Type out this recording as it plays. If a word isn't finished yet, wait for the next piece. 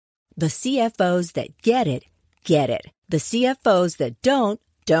The CFOs that get it, get it. The CFOs that don't,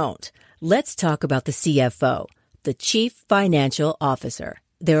 don't. Let's talk about the CFO, the Chief Financial Officer.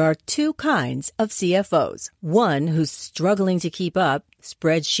 There are two kinds of CFOs. One who's struggling to keep up,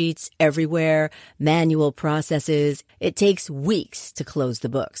 spreadsheets everywhere, manual processes. It takes weeks to close the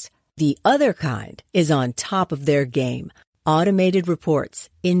books. The other kind is on top of their game. Automated reports,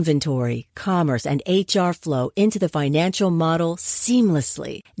 inventory, commerce, and HR flow into the financial model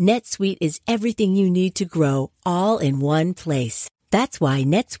seamlessly. NetSuite is everything you need to grow, all in one place. That's why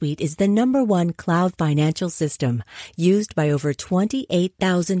NetSuite is the #1 cloud financial system, used by over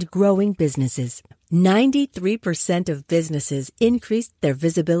 28,000 growing businesses. 93% of businesses increased their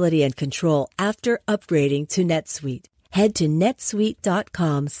visibility and control after upgrading to NetSuite. Head to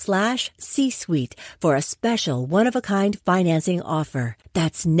netsuite.com/C-Suite for a special one-of-a-kind financing offer.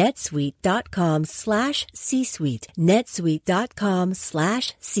 That's netsuite.com/C-Suite.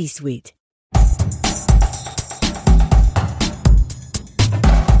 netsuite.com/C-Suite.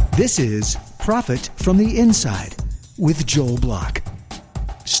 This is Profit from the Inside with Joel Block.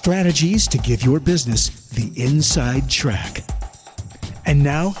 Strategies to give your business the inside track. And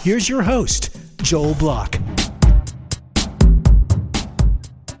now, here's your host, Joel Block.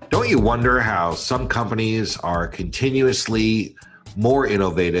 Don't you wonder how some companies are continuously more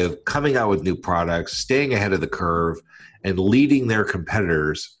innovative, coming out with new products, staying ahead of the curve, and leading their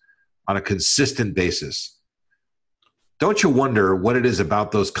competitors on a consistent basis? Don't you wonder what it is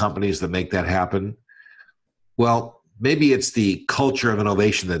about those companies that make that happen? Well, maybe it's the culture of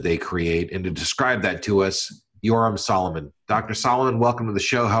innovation that they create. And to describe that to us, Yoram Solomon. Dr. Solomon, welcome to the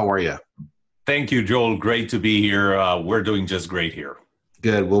show. How are you? Thank you, Joel. Great to be here. We're doing just great here.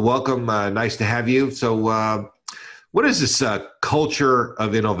 Good. Well, welcome. Nice to have you. So what is this culture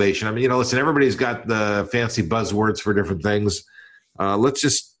of innovation? I mean, listen, everybody's got the fancy buzzwords for different things. Let's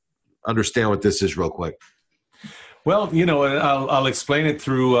just understand what this is real quick. Well, I'll explain it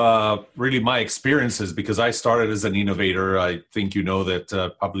through really my experiences, because I started as an innovator. I think you know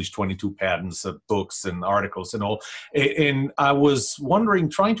that published 22 patents, books and articles and all. And I was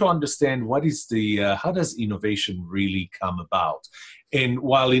wondering, trying to understand what is how does innovation really come about? And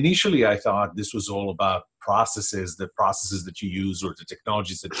while initially I thought this was all about processes, the processes that you use or the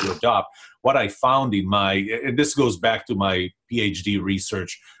technologies that you adopt, what I found and this goes back to my PhD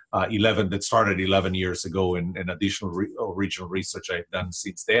research, that started 11 years ago, and additional original research I've done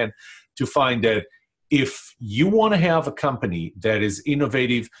since then, to find that if you want to have a company that is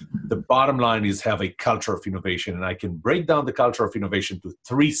innovative, the bottom line is have a culture of innovation. And I can break down the culture of innovation to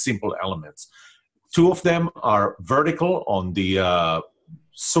 3 simple elements. 2 of them are vertical on the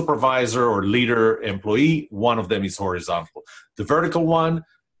supervisor or leader employee. 1 of them is horizontal. The vertical one,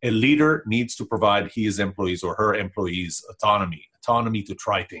 a leader needs to provide his employees or her employees autonomy to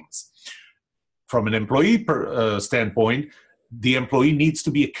try things. From an employee standpoint, the employee needs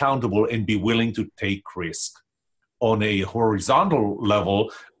to be accountable and be willing to take risk. On a horizontal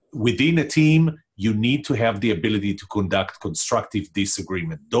level, within a team, you need to have the ability to conduct constructive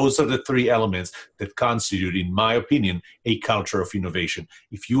disagreement. Those are the 3 elements that constitute, in my opinion, a culture of innovation.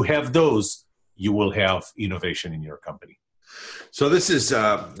 If you have those, you will have innovation in your company. So this is,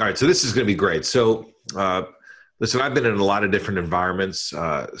 all right, so this is going to be great. So listen, I've been in a lot of different environments.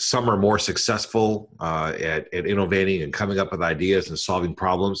 Some are more successful at innovating and coming up with ideas and solving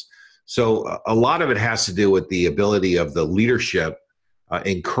problems. So a lot of it has to do with the ability of the leadership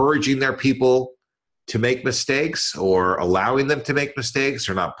encouraging their people to make mistakes, or allowing them to make mistakes,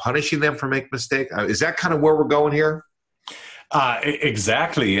 or not punishing them for making mistakes. Is that kind of where we're going here?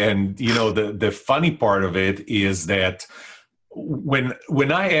 Exactly. And, the funny part of it is that when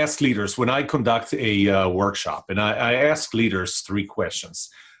I ask leaders, when I conduct a workshop, and I ask leaders 3 questions.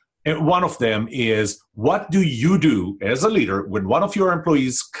 And one of them is, what do you do as a leader when one of your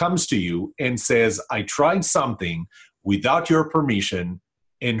employees comes to you and says, I tried something without your permission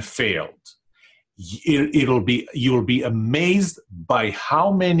and failed? You'll be amazed by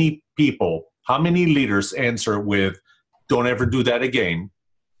how many leaders answer with, don't ever do that again.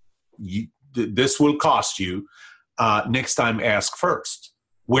 This will cost you. Next time, ask first.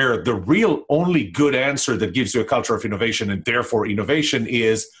 Where the real only good answer that gives you a culture of innovation, and therefore innovation,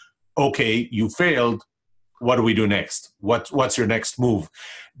 is, okay, you failed. What do we do next? What's your next move?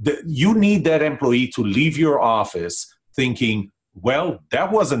 You need that employee to leave your office thinking, well,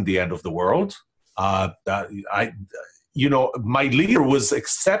 that wasn't the end of the world. My leader was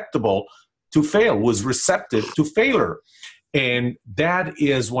acceptable to fail, was receptive to failure. And that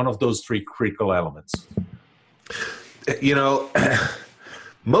is one of those 3 critical elements.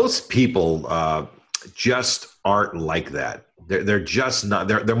 Most people just aren't like that. They're just not.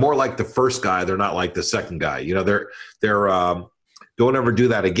 They're more like the first guy. They're not like the second guy. You know, they're don't ever do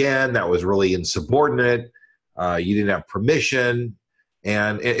that again. That was really insubordinate. You didn't have permission,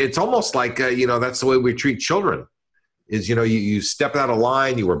 and it's almost like that's the way we treat children. Is you step out of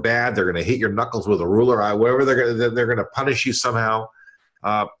line, you were bad. They're going to hit your knuckles with a ruler. Whatever they're going to punish you somehow,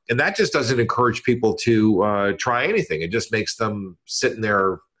 and that just doesn't encourage people to try anything. It just makes them sit in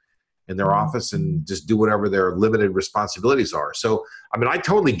their office and just do whatever their limited responsibilities are. So, I mean, I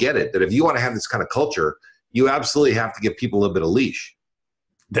totally get it that if you want to have this kind of culture, you absolutely have to give people a little bit of leash.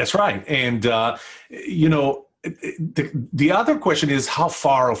 That's right. And, the other question is how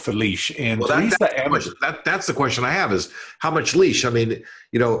far off a leash? And that's the question I have is how much leash? I mean,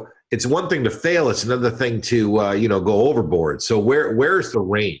 it's one thing to fail. It's another thing to, go overboard. So where's the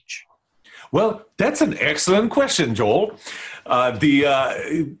range? Well, that's an excellent question, Joel.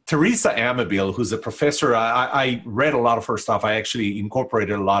 Teresa Amabile, who's a professor, I read a lot of her stuff. I actually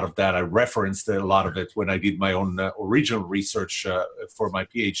incorporated a lot of that. I referenced a lot of it when I did my own original research for my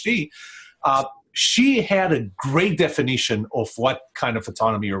PhD. She had a great definition of what kind of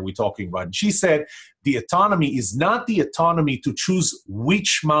autonomy are we talking about. And she said the autonomy is not the autonomy to choose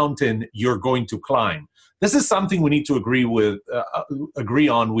which mountain you're going to climb. This is something we need to agree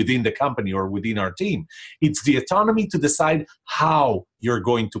on within the company or within our team. It's the autonomy to decide how you're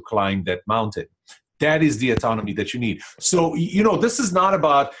going to climb that mountain. That is the autonomy that you need. So, this is not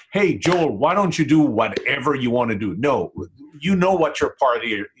about, hey, Joel, why don't you do whatever you want to do? No, you know what your part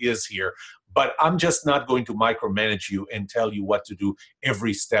is here. But I'm just not going to micromanage you and tell you what to do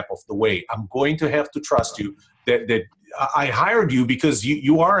every step of the way. I'm going to have to trust you that I hired you because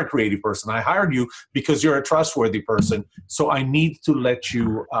you are a creative person. I hired you because you're a trustworthy person. So I need to let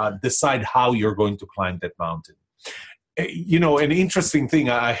you decide how you're going to climb that mountain. An interesting thing,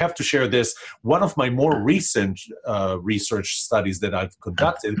 I have to share this. One of my more recent research studies that I've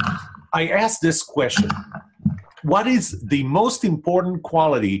conducted, I asked this question. What is the most important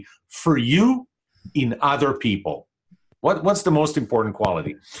quality for you in other people? What's the most important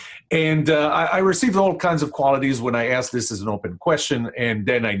quality? And I received all kinds of qualities when I asked this as an open question, and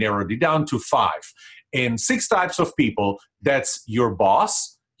then I narrowed it down to 5. And 6 types of people, that's your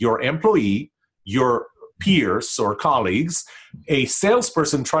boss, your employee, your peers or colleagues, a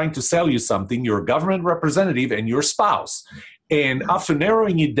salesperson trying to sell you something, your government representative, and your spouse. And after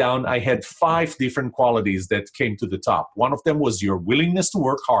narrowing it down, I had 5 different qualities that came to the top. One of them was your willingness to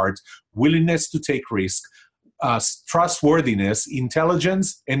work hard, willingness to take risks, trustworthiness,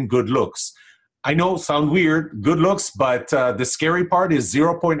 intelligence, and good looks. I know, sound weird, good looks, but the scary part is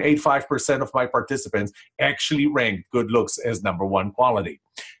 0.85% of my participants actually ranked good looks as number 1 quality.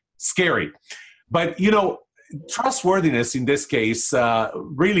 Scary. But, trustworthiness in this case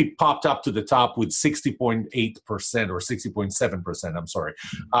really popped up to the top with 60.8% or 60.7%, I'm sorry.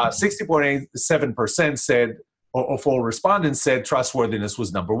 60.87% said, of all respondents said trustworthiness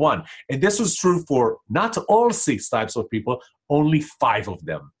was number 1. And this was true for not all 6 types of people, only 5 of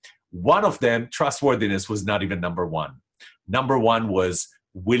them. One of them, trustworthiness, was not even number 1. Number 1 was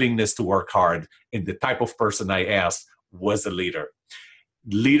willingness to work hard. And the type of person I asked was a leader.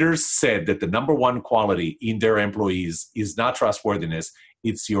 Leaders said that the number 1 quality in their employees is not trustworthiness,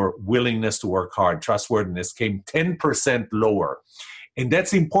 it's your willingness to work hard. Trustworthiness came 10% lower. And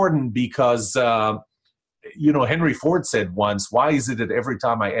that's important because, Henry Ford said once, why is it that every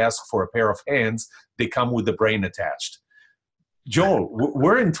time I ask for a pair of hands, they come with the brain attached? Joel,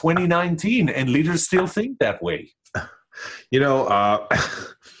 we're in 2019 and leaders still think that way.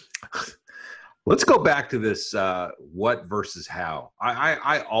 Let's go back to this what versus how.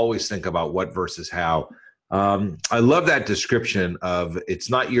 I always think about what versus how. I love that description of it's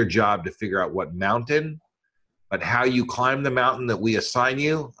not your job to figure out what mountain, but how you climb the mountain that we assign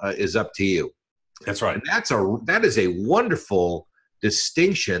you is up to you. That's right. And that is a wonderful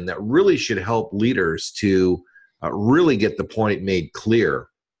distinction that really should help leaders to really get the point made clear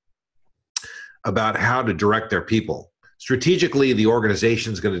about how to direct their people. Strategically, the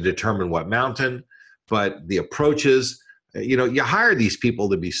organization is going to determine what mountain, but the approaches, you hire these people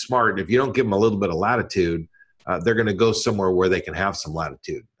to be smart. And if you don't give them a little bit of latitude, they're going to go somewhere where they can have some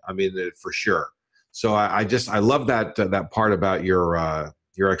latitude. I mean, for sure. So I love that part about your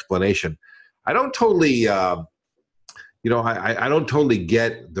explanation. I don't totally, I don't totally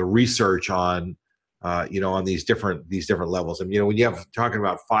get the research on, on these different levels. And when you have talking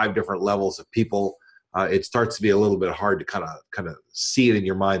about 5 different levels of people, it starts to be a little bit hard to kind of see it in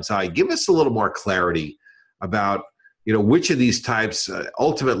your mind's eye. Give us a little more clarity about, which of these types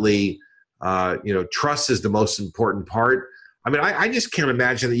ultimately, trust is the most important part. I mean, I just can't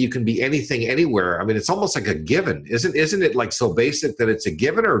imagine that you can be anything anywhere. I mean, it's almost like a given. Isn't it like so basic that it's a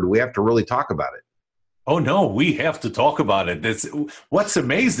given, or do we have to really talk about it? Oh, no, we have to talk about it. What's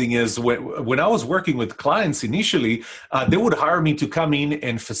amazing is when I was working with clients initially, they would hire me to come in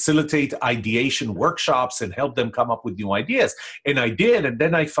and facilitate ideation workshops and help them come up with new ideas. And I did, and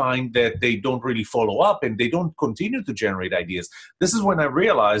then I find that they don't really follow up and they don't continue to generate ideas. This is when I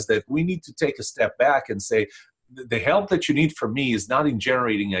realized that we need to take a step back and say, the help that you need from me is not in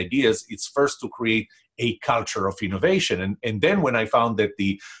generating ideas. It's first to create a culture of innovation. And then when I found that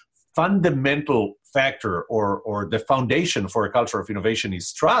the fundamental factor or the foundation for a culture of innovation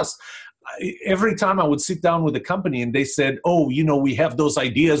is trust, every time I would sit down with a company and they said, oh, we have those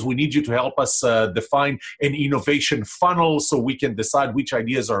ideas. We need you to help us define an innovation funnel so we can decide which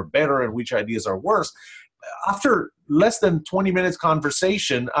ideas are better and which ideas are worse. After less than 20 minutes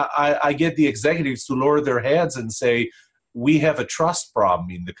conversation, I get the executives to lower their heads and say, we have a trust problem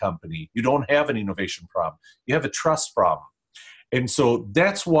in the company. You don't have an innovation problem. You have a trust problem. And so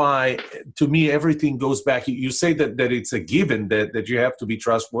that's why, to me, everything goes back. You say that it's a given that you have to be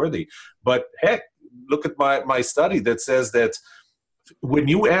trustworthy. But heck, look at my study that says that when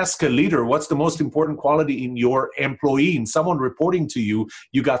you ask a leader, what's the most important quality in your employee, in someone reporting to you,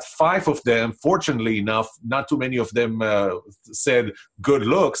 you got 5 of them. Fortunately enough, not too many of them said good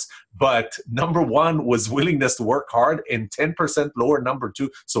looks, but number 1 was willingness to work hard, and 10% lower number 2.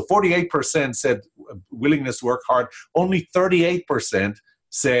 So 48% said willingness to work hard. Only 38%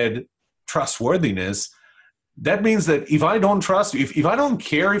 said trustworthiness. That means that if I don't trust you, if I don't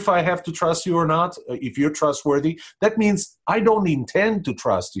care if I have to trust you or not, if you're trustworthy, that means I don't intend to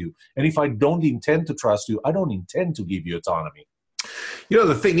trust you. And if I don't intend to trust you, I don't intend to give you autonomy.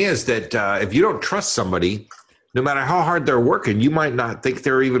 The thing is that if you don't trust somebody, no matter how hard they're working, you might not think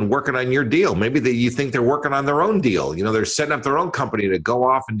they're even working on your deal. Maybe you think they're working on their own deal. They're setting up their own company to go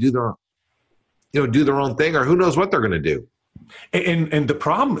off and do their own thing, or who knows what they're going to do. And the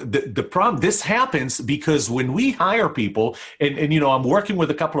problem, this happens because when we hire people, and I'm working with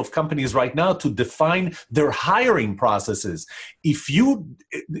a couple of companies right now to define their hiring processes. If you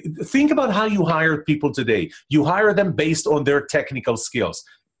think about how you hire people today, you hire them based on their technical skills,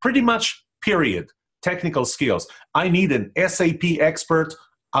 pretty much, period. Technical skills. I need an SAP expert.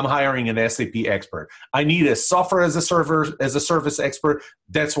 I'm hiring an SAP expert. I need a software as a service expert.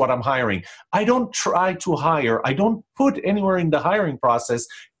 That's what I'm hiring. I don't put anywhere in the hiring process,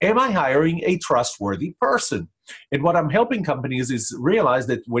 am I hiring a trustworthy person? And what I'm helping companies is realize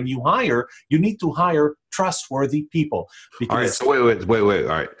that when you hire, you need to hire trustworthy people. All right, so wait. All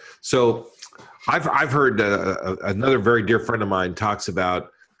right. So I've heard another very dear friend of mine talks about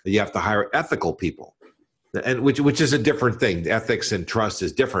you have to hire ethical people. And which is a different thing. Ethics and trust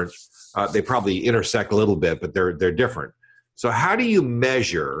is different. They probably intersect a little bit, but they're different. So how do you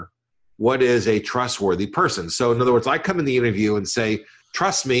measure what is a trustworthy person? So in other words, I come in the interview and say,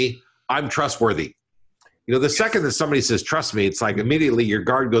 trust me, I'm trustworthy. The second that somebody says, trust me, it's like immediately your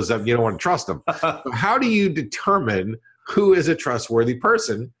guard goes up. You don't want to trust them. So how do you determine who is a trustworthy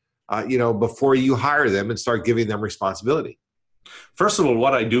person, before you hire them and start giving them responsibility? First of all,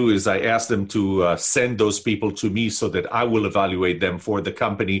 what I do is I ask them to send those people to me so that I will evaluate them for the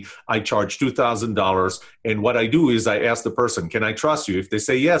company. I charge $2,000. And what I do is I ask the person, can I trust you? If they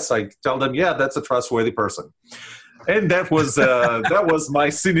say yes, I tell them, yeah, that's a trustworthy person. And that was my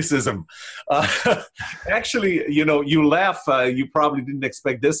cynicism. Actually, you laugh. You probably didn't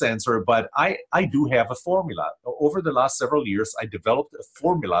expect this answer, but I do have a formula. Over the last several years, I developed a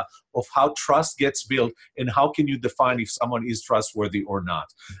formula of how trust gets built and how can you define if someone is trustworthy or not.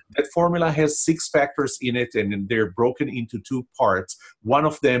 That formula has 6 factors in it, and they're broken into 2 parts. One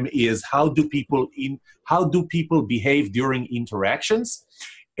of them is how do people behave during interactions,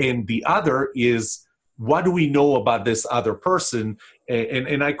 and the other is what do we know about this other person?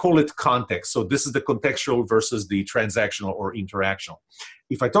 And I call it context. So this is the contextual versus the transactional or interactional.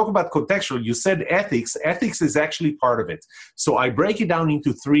 If I talk about contextual, you said ethics. Ethics is actually part of it. So I break it down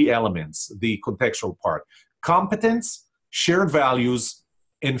into 3 elements, the contextual part: competence, shared values,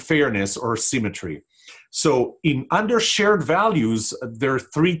 and fairness or symmetry. So under shared values, there are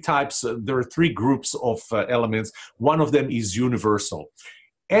 3 groups of elements. One of them is universal.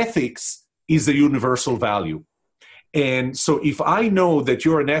 Ethics is a universal value. And so if I know that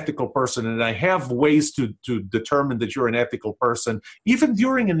you're an ethical person and I have ways to determine that you're an ethical person, even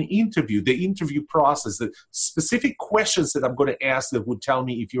during an interview, the interview process, the specific questions that I'm going to ask that would tell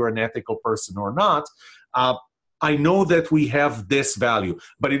me if you're an ethical person or not, I know that we have this value.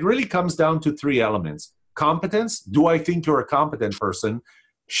 But it really comes down to 3 elements. Competence, do I think you're a competent person?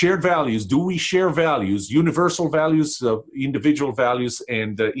 Shared values. Do we share values, universal values, individual values,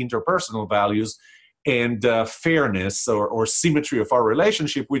 and interpersonal values, and fairness or symmetry of our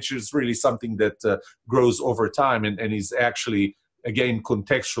relationship, which is really something that grows over time and is actually, again,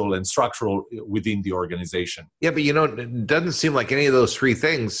 contextual and structural within the organization. Yeah, but it doesn't seem like any of those three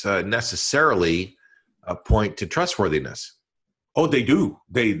things necessarily point to trustworthiness. Oh, they do.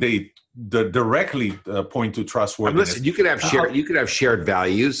 They directly point to trustworthiness. Listen, you could have shared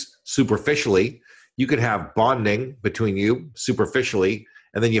values superficially. You could have bonding between you superficially,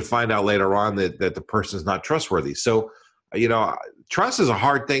 and then you find out later on that the person is not trustworthy. So, trust is a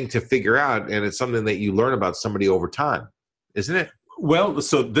hard thing to figure out, and it's something that you learn about somebody over time, isn't it? Well,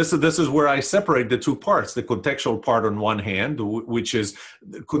 so this is where I separate the two parts. The contextual part on one hand, which is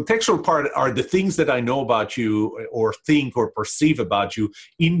the contextual part are the things that I know about you or think or perceive about you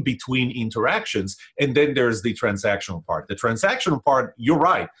in between interactions. And then there's the transactional part. The transactional part, you're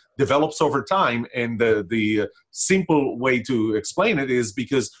right, develops over time. And the simple way to explain it is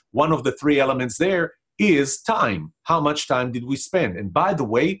because one of the three elements there is time. How much time did we spend? And by the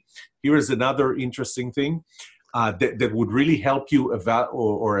way, here is another interesting thing. That would really help you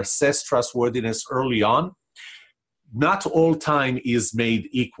or assess trustworthiness early on. Not all time is made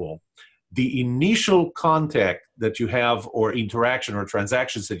equal. The initial contact that you have or interaction or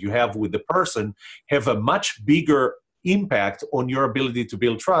transactions that you have with the person have a much bigger impact on your ability to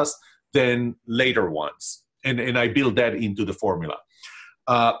build trust than later ones. And I build that into the formula.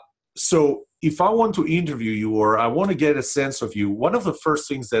 So if I want to interview you or I want to get a sense of you, one of the first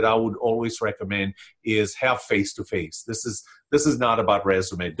things that I would always recommend is have face-to-face. This is not about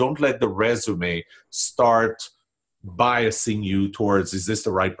resume. Don't let the resume start biasing you towards, is this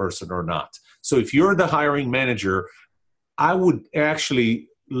the right person or not? So if you're the hiring manager, I would actually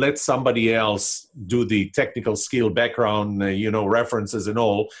let somebody else do the technical skill background, references and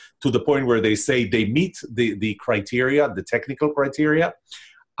all, to the point where they say they meet the criteria, the technical criteria.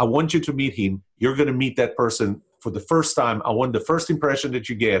 I want you to meet him. You're going to meet that person for the first time. I want the first impression that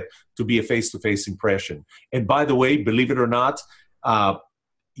you get to be a face-to-face impression. And by the way, believe it or not,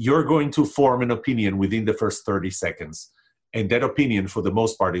 you're going to form an opinion within the first 30 seconds. And that opinion, for the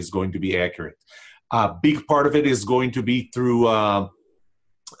most part, is going to be accurate. A big part of it is going to be through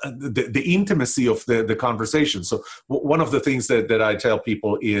the intimacy of the conversation. So one of the things that I tell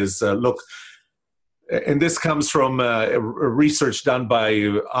people is, look, and this comes from research done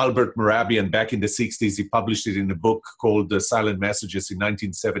by Albert Mehrabian back in the 60s. He published it in a book called Silent Messages in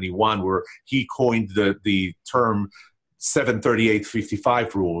 1971, where he coined the term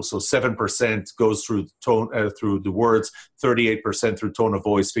 7-38-55 rule. So 7% goes through tone, through the words, 38% through tone of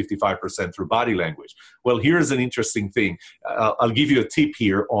voice, 55% through body language. Well, here's an interesting thing. I'll give you a tip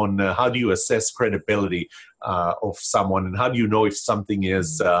here on how do you assess credibility of someone, and how do you know if something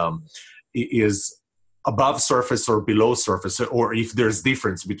is above surface or below surface, or if there's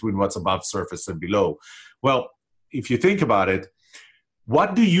difference between what's above surface and below. Well, if you think about it,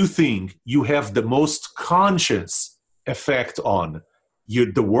 what do you think you have the most conscious effect on?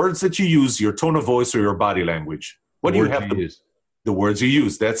 The words that you use, your tone of voice, or your body language? What do you have the words you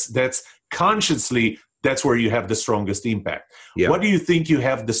use? That's consciously, that's where you have the strongest impact. Yeah. What do you think you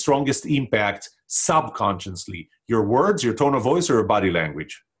have the strongest impact subconsciously? Your words, your tone of voice, or your body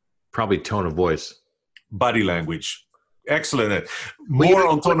language? Probably tone of voice. Body language. Excellent. More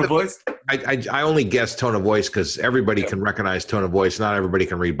on tone of voice? I only guess tone of voice because everybody can recognize tone of voice. Not everybody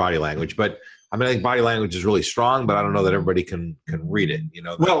can read body language. But I think body language is really strong, but I don't know that everybody can read it.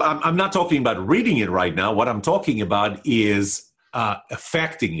 Well, I'm not talking about reading it right now. What I'm talking about is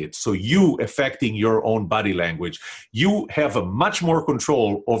affecting it. So you affecting your own body language. You have a much more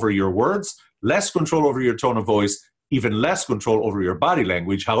control over your words, less control over your tone of voice, even less control over your body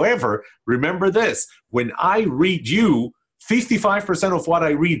language. However, remember this, when I read you, 55% of what I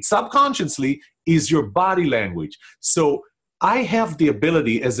read subconsciously is your body language. So I have the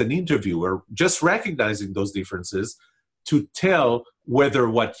ability as an interviewer, just recognizing those differences, to tell whether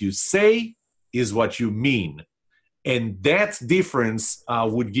what you say is what you mean. And that difference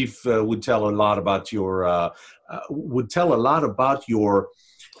would tell a lot about your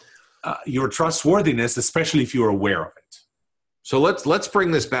trustworthiness, especially if you're aware of it. So let's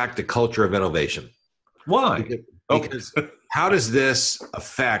bring this back to culture of innovation. Why? Because how does this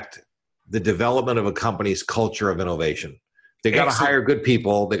affect the development of a company's culture of innovation? They got to hire good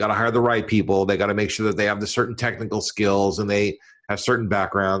people. They got to hire the right people. They got to make sure that they have the certain technical skills and they have certain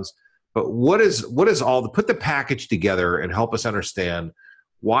backgrounds. But put the package together and help us understand,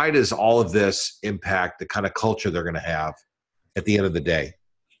 why does all of this impact the kind of culture they're going to have at the end of the day?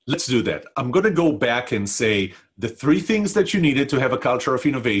 Let's do that. I'm going to go back and say the 3 things that you needed to have a culture of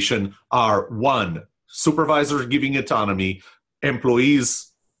innovation are: 1, supervisors giving autonomy,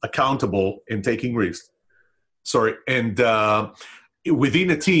 employees accountable and taking risks. And within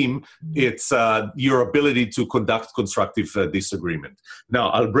a team, it's your ability to conduct constructive disagreement. Now,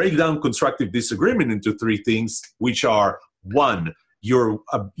 I'll break down constructive disagreement into 3 things, which are: 1,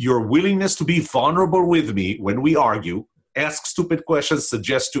 your willingness to be vulnerable with me when we argue, ask stupid questions,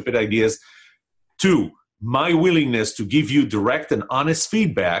 suggest stupid ideas. 2, my willingness to give you direct and honest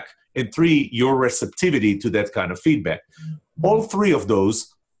feedback. And 3, your receptivity to that kind of feedback. All 3 of those,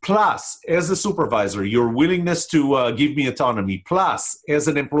 plus as a supervisor, your willingness to give me autonomy, plus as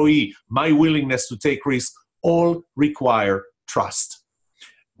an employee, my willingness to take risks, all require trust.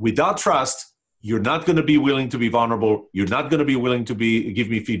 Without trust, you're not going to be willing to be vulnerable. You're not going to be willing to give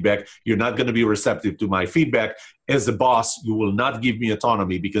me feedback. You're not going to be receptive to my feedback. As a boss, you will not give me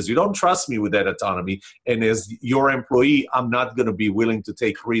autonomy because you don't trust me with that autonomy. And as your employee, I'm not going to be willing to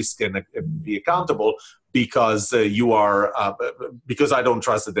take risk and be accountable because because I don't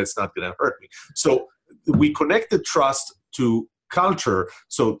trust that that's not going to hurt me. So we connected trust to culture.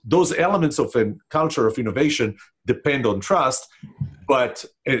 So those elements of a culture of innovation depend on trust. But,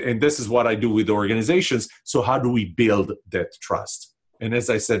 and this is what I do with organizations, so how do we build that trust? And as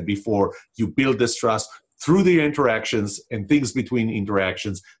I said before, you build this trust through the interactions and things between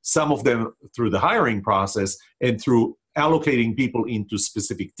interactions, some of them through the hiring process and through allocating people into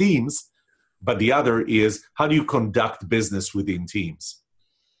specific teams. But the other is, how do you conduct business within teams?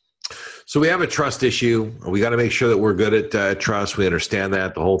 So we have a trust issue. We got to make sure that we're good at trust. We understand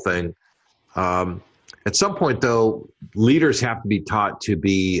that, the whole thing. At some point, though, leaders have to be taught to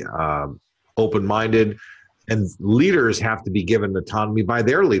be open-minded, and leaders have to be given autonomy by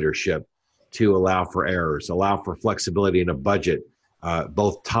their leadership to allow for errors, allow for flexibility in a budget,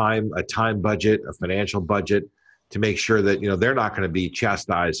 both a time budget, a financial budget, to make sure that they're not going to be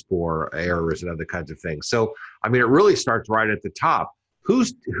chastised for errors and other kinds of things. So, I mean, it really starts right at the top.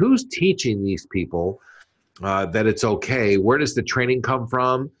 Who's teaching these people that it's okay? Where does the training come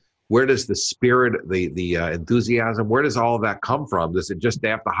from? Where does the spirit, the enthusiasm, where does all of that come from? Does it just they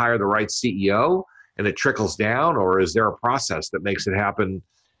have to hire the right CEO and it trickles down, or is there a process that makes it happen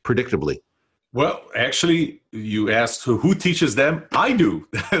predictably? Well, actually, you asked who teaches them. I do.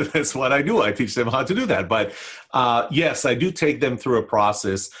 That's what I do. I teach them how to do that. But yes, I do take them through a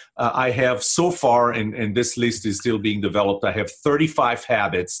process. I have so far, and this list is still being developed, I have 35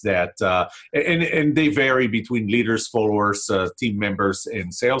 habits that, and they vary between leaders, followers, team members,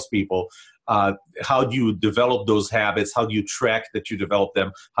 and salespeople. How do you develop those habits? How do you track that you develop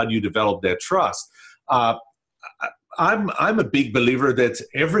them? How do you develop that trust? I'm a big believer that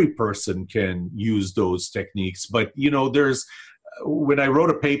every person can use those techniques, but there's when I wrote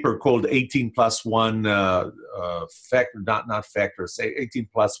a paper called 18 plus 1 factors, 18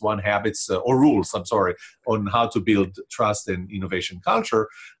 plus 1 habits or rules, on how to build trust and innovation culture.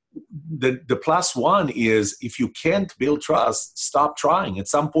 The plus 1 is, if you can't build trust, stop trying. At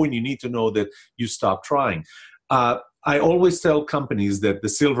some point, you need to know that you stop trying. I always tell companies that the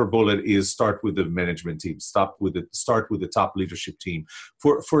silver bullet is start with the management team, start with the top leadership team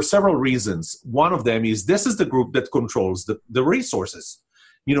for several reasons. One of them is this is the group that controls the resources.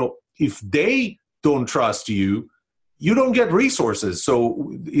 If they don't trust you, you don't get resources.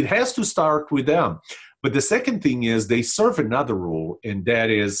 So it has to start with them. But the second thing is they serve another role, and that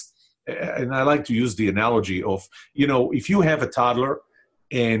is, and I like to use the analogy of, if you have a toddler,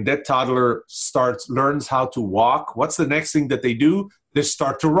 and that toddler learns how to walk, what's the next thing that they do? They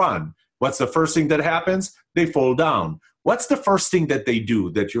start to run. What's the first thing that happens? They fall down. What's the first thing that they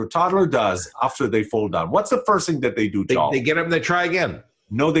do, that your toddler does after they fall down? What's the first thing that they do, Joel? They get up and they try again.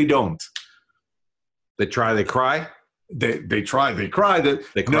 No, they don't. They try, they cry? They try, they cry. They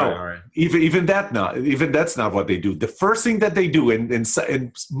cry, no, all right. Even that's not what they do. The first thing that they do, and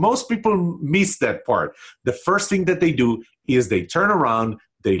most people miss that part. The first thing that they do is they turn around,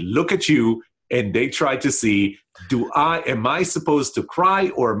 they look at you, and they try to see, am I supposed to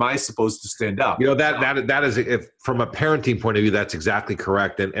cry or am I supposed to stand up? That is, if from a parenting point of view, that's exactly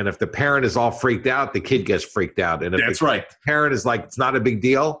correct. And if the parent is all freaked out, the kid gets freaked out. And if that's right. The parent is like, it's not a big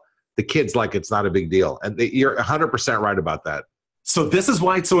deal, the kid's like, it's not a big deal. And you're 100% right about that. So this is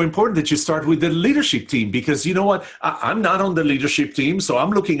why it's so important that you start with the leadership team, because you know what? I'm not on the leadership team, so I'm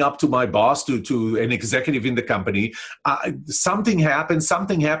looking up to my boss, to an executive in the company. Something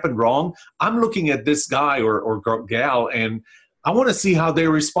happened wrong. I'm looking at this guy or gal, and I want to see how they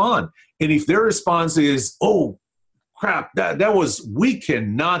respond. And if their response is, oh, crap, we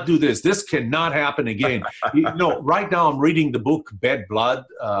cannot do this. This cannot happen again. Right now I'm reading the book Bad Blood,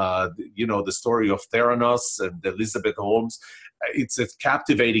 the story of Theranos and Elizabeth Holmes. It's a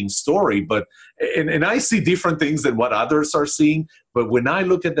captivating story, and I see different things than what others are seeing. But when I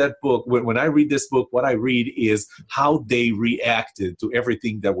look at that book, when I read this book, what I read is how they reacted to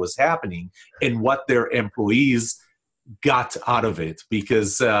everything that was happening and what their employees got out of it.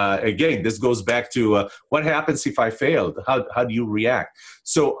 Because again, this goes back to what happens if I failed? How do you react?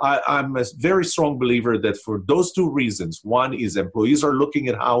 So I'm a very strong believer that for those two reasons, one is employees are looking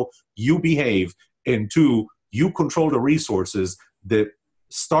at how you behave, and two, you control the resources. The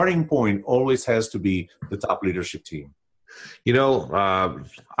starting point always has to be the top leadership team. I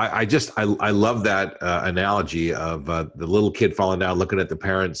love that analogy of the little kid falling down, looking at the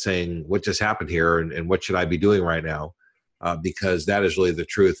parents saying, what just happened here? And what should I be doing right now? Because that is really the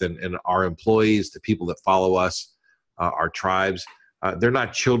truth. And our employees, the people that follow us, our tribes, they're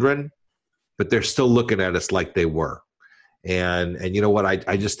not children, but they're still looking at us like they were. And you know what?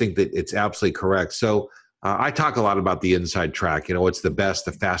 I just think that it's absolutely correct. So I talk a lot about the inside track. What's the best,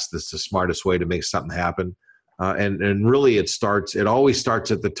 the fastest, the smartest way to make something happen. And really it always starts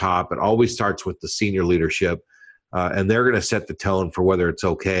at the top. It always starts with the senior leadership. And they're going to set the tone for whether it's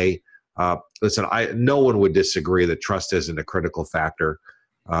okay. Listen, no one would disagree that trust isn't a critical factor.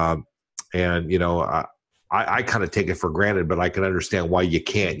 I kind of take it for granted, but I can understand why you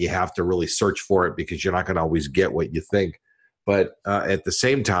can't. You have to really search for it because you're not going to always get what you think. But at the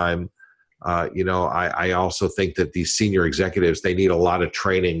same time, I also think that these senior executives, they need a lot of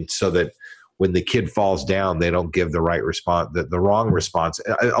training so that when the kid falls down, they don't give the right response, the wrong response.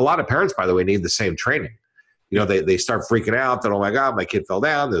 A lot of parents, by the way, need the same training. They start freaking out that, oh my God, my kid fell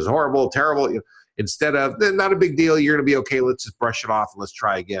down. This is horrible, terrible. Instead of, not a big deal, you're going to be okay. Let's just brush it off and let's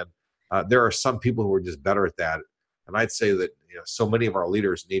try again. There are some people who are just better at that. And I'd say that so many of our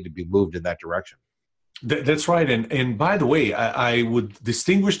leaders need to be moved in that direction. That's right. And by the way, I would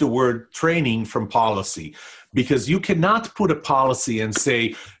distinguish the word training from policy, because you cannot put a policy and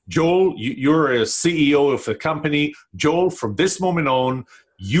say, Joel, you're a CEO of a company. Joel, from this moment on,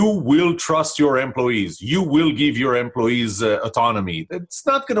 you will trust your employees. You will give your employees autonomy. It's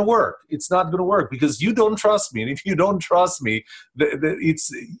not going to work. It's not going to work because you don't trust me. And if you don't trust me,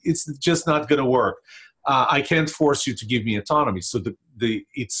 it's just not going to work. I can't force you to give me autonomy. So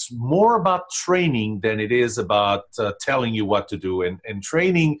it's more about training than it is about telling you what to do. And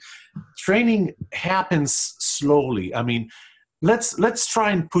training happens slowly. I mean, let's try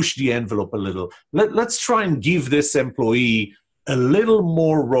and push the envelope a little. Let's try and give this employee a little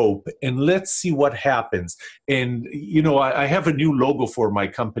more rope and let's see what happens. And, I have a new logo for my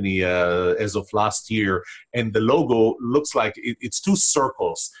company as of last year. And the logo looks like it's two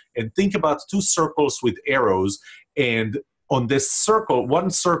circles. And think about two circles with arrows. And on this circle,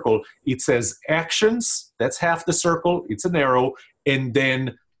 one circle, it says actions. That's half the circle. It's an arrow. And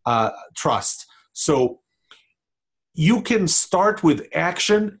then trust. So you can start with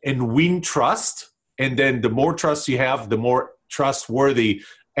action and win trust. And then the more trust you have, the more trustworthy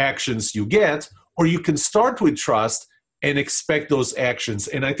actions you get, or you can start with trust and expect those actions.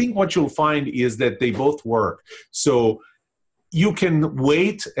 And I think what you'll find is that they both work. So you can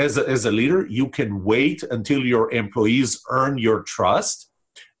wait as a leader, you can wait until your employees earn your trust.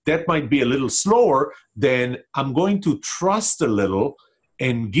 That might be a little slower than I'm going to trust a little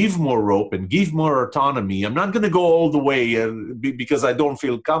and give more rope and give more autonomy. I'm not going to go all the way because I don't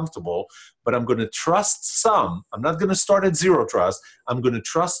feel comfortable, but I'm going to trust some. I'm not going to start at zero trust. I'm going to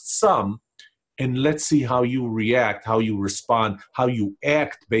trust some, and let's see how you react, how you respond, how you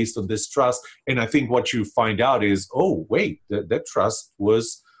act based on this trust. And I think what you find out is, oh, wait, that trust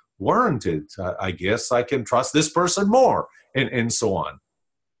was warranted. I guess I can trust this person more, and so on.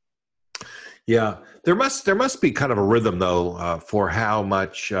 Yeah, there must be kind of a rhythm though for how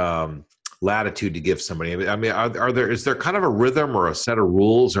much latitude to give somebody. I mean, is there kind of a rhythm or a set of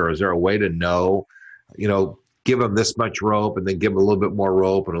rules, or is there a way to know, give them this much rope and then give them a little bit more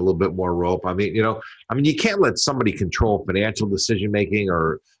rope and a little bit more rope? I mean, you can't let somebody control financial decision making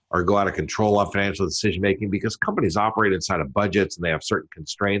or go out of control on financial decision making, because companies operate inside of budgets and they have certain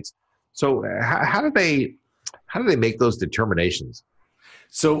constraints. So how do they make those determinations?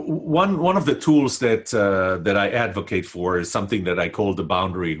 So one of the tools that I advocate for is something that I call the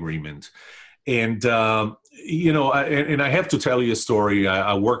boundary agreement. And, and I have to tell you a story.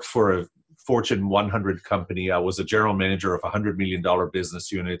 I worked for a Fortune 100 company. I was a general manager of a $100 million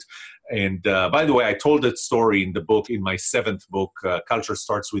business unit. And by the way, I told that story in the book, in my 7th book, Culture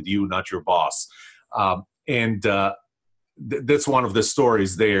Starts With You, Not Your Boss. that's one of the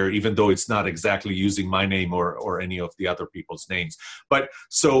stories there, even though it's not exactly using my name or any of the other people's names. But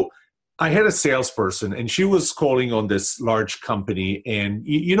so I had a salesperson, and she was calling on this large company, and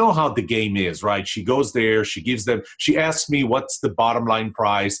you know how the game is, right? She goes there, she asks me what's the bottom line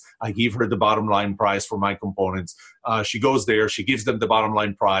price. I give her the bottom line price for my components. She goes there, she gives them the bottom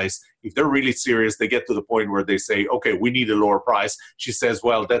line price. If they're really serious, they get to the point where they say, okay, we need a lower price. She says,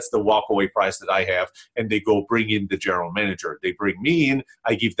 well, that's the walkaway price that I have. And they go bring in the general manager. They bring me in,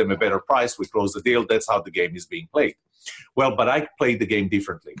 I give them a better price, we close the deal. That's how the game is being played. Well, but I played the game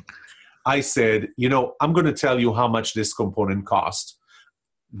differently. I said, I'm going to tell you how much this component cost,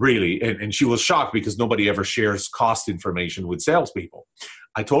 really. And she was shocked because nobody ever shares cost information with salespeople.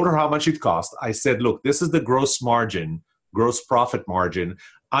 I told her how much it cost. I said, look, this is the gross profit margin,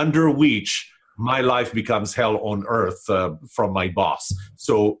 under which my life becomes hell on earth from my boss.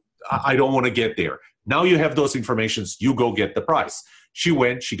 So I don't want to get there. Now you have those informations, you go get the price. She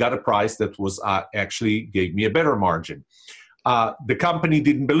went, she got a price that was actually gave me a better margin. The company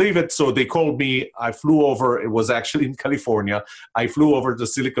didn't believe it, so they called me. I flew over. It was actually in California. I flew over to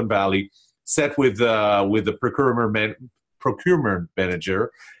Silicon Valley, sat with the procurement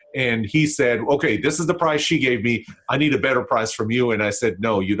manager, and he said, okay, this is the price she gave me. I need a better price from you. And I said,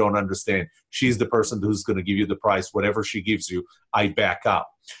 no, you don't understand. She's the person who's going to give you the price. Whatever she gives you, I back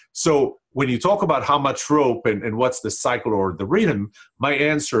up. So when you talk about how much rope and what's the cycle or the rhythm, my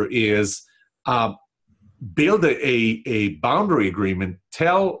answer is build a boundary agreement.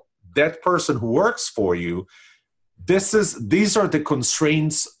 Tell that person who works for you, these are the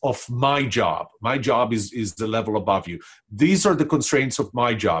constraints of my job. My job is the level above you. These are the constraints of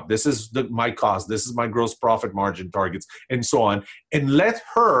my job. This is my cost. This is my gross profit margin targets, and so on. And let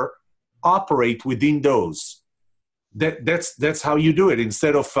her operate within those. That's how you do it.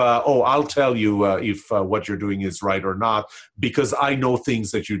 Instead of I'll tell you if what you're doing is right or not, because I know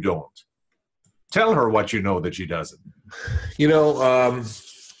things that you don't. Tell her what you know that she doesn't.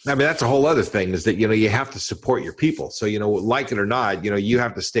 That's a whole other thing is that, you have to support your people. So, like it or not, you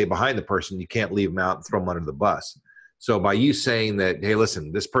have to stay behind the person. You can't leave them out and throw them under the bus. So by you saying that, hey,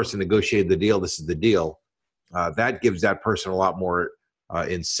 listen, this person negotiated the deal, this is the deal, that gives that person a lot more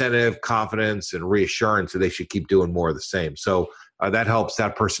incentive, confidence, and reassurance that they should keep doing more of the same. So that helps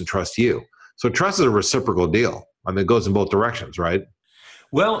that person trust you. So trust is a reciprocal deal. It goes in both directions, right?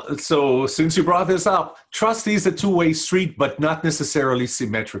 Well, so since you brought this up, trust is a two-way street, but not necessarily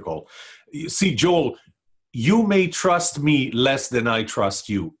symmetrical. You see, Joel, you may trust me less than I trust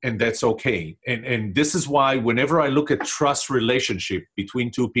you, and that's okay. And this is why whenever I look at trust relationship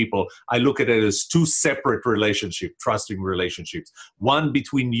between two people, I look at it as two separate relationships, trusting relationships. One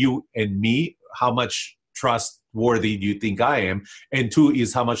between you and me, how much trustworthy do you think I am? And two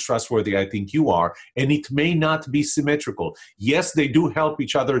is how much trustworthy I think you are. And it may not be symmetrical. Yes, they do help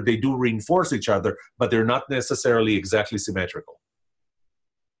each other. They do reinforce each other, but they're not necessarily exactly symmetrical.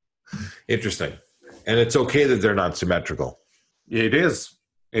 Interesting. And it's okay that they're not symmetrical. It is.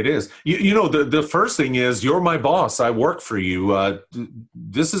 It is. The first thing is you're my boss. I work for you.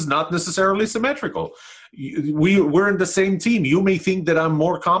 This is not necessarily symmetrical. We're in the same team. You may think that I'm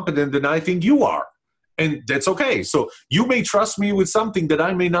more competent than I think you are. And that's okay. So you may trust me with something that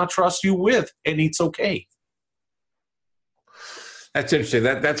I may not trust you with, and it's okay. That's interesting.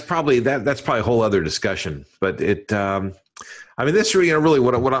 That's probably a whole other discussion. But it, this really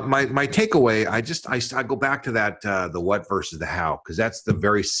what my takeaway. I go back to that the what versus the how, because that's the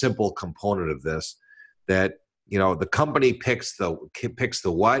very simple component of this. That the company picks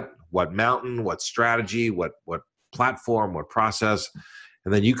the what mountain, what strategy, what platform, what process.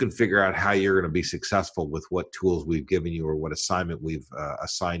 And then you can figure out how you're going to be successful with what tools we've given you or what assignment we've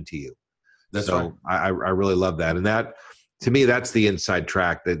assigned to you. That's so right. I really love that. And that, to me, that's the inside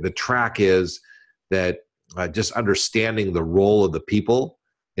track. The track is that just understanding the role of the people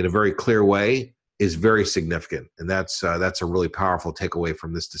in a very clear way is very significant. And that's a really powerful takeaway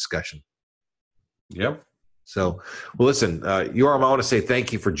from this discussion. Yep. So, well, listen, Yoram, I want to say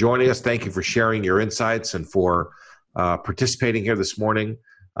thank you for joining us. Thank you for sharing your insights and for participating here this morning.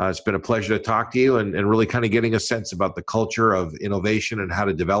 It's been a pleasure to talk to you and really kind of getting a sense about the culture of innovation and how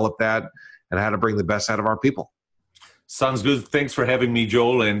to develop that and how to bring the best out of our people. Sounds good. Thanks for having me,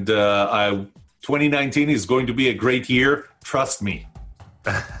 Joel. And 2019 is going to be a great year. Trust me.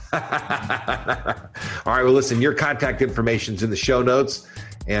 All right. Well, listen, your contact information is in the show notes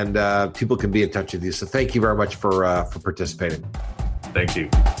and people can be in touch with you. So thank you very much for participating. Thank you.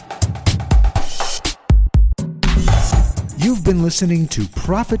 You've been listening to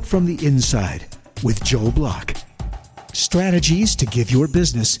Profit from the Inside with Joel Block. Strategies to give your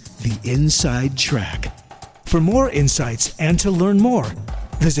business the inside track. For more insights and to learn more,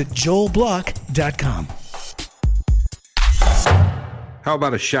 visit joelblock.com. How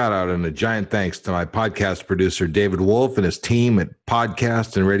about a shout out and a giant thanks to my podcast producer, David Wolf, and his team at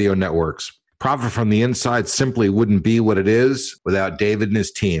Podcast and Radio Networks. Profit from the Inside simply wouldn't be what it is without David and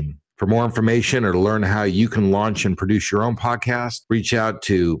his team. For more information or to learn how you can launch and produce your own podcast, reach out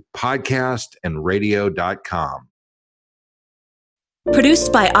to podcastandradio.com.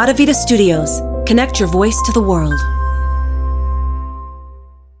 Produced by Audavita Studios. Connect your voice to the world.